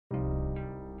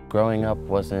Growing up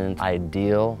wasn't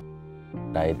ideal.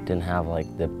 I didn't have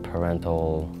like the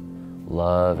parental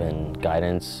love and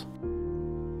guidance.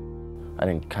 I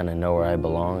didn't kind of know where I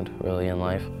belonged really in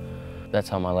life. That's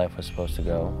how my life was supposed to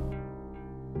go.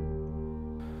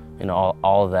 You know,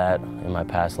 all of that in my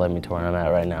past led me to where I'm at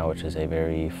right now, which is a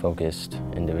very focused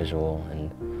individual,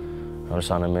 and I'm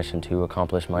just on a mission to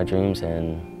accomplish my dreams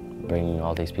and bring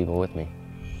all these people with me.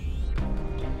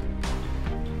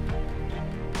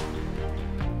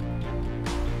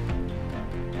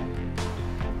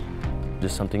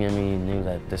 Just something in me knew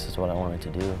that this is what I wanted to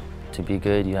do. To be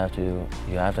good, you have to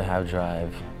have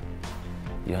drive.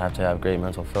 You have to have great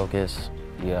mental focus.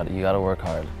 You got to work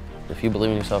hard. If you believe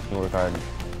in yourself and work hard,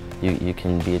 you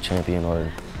can be a champion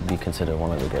or be considered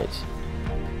one of the greats.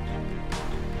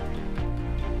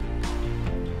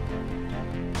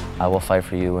 I will fight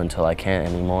for you until I can't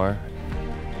anymore.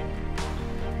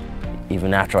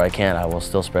 Even after I can't, I will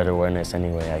still spread awareness any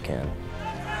way I can.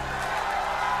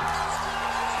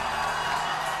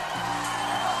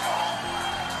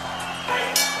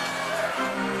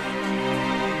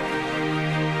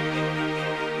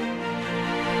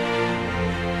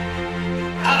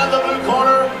 Out of the blue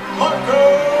corner, Marco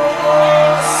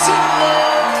Sidney.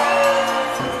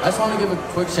 I just want to give a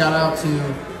quick shout out to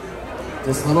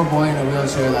this little boy in a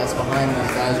wheelchair that's behind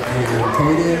these guys right here.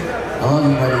 Kaden, I love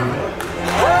you, buddy.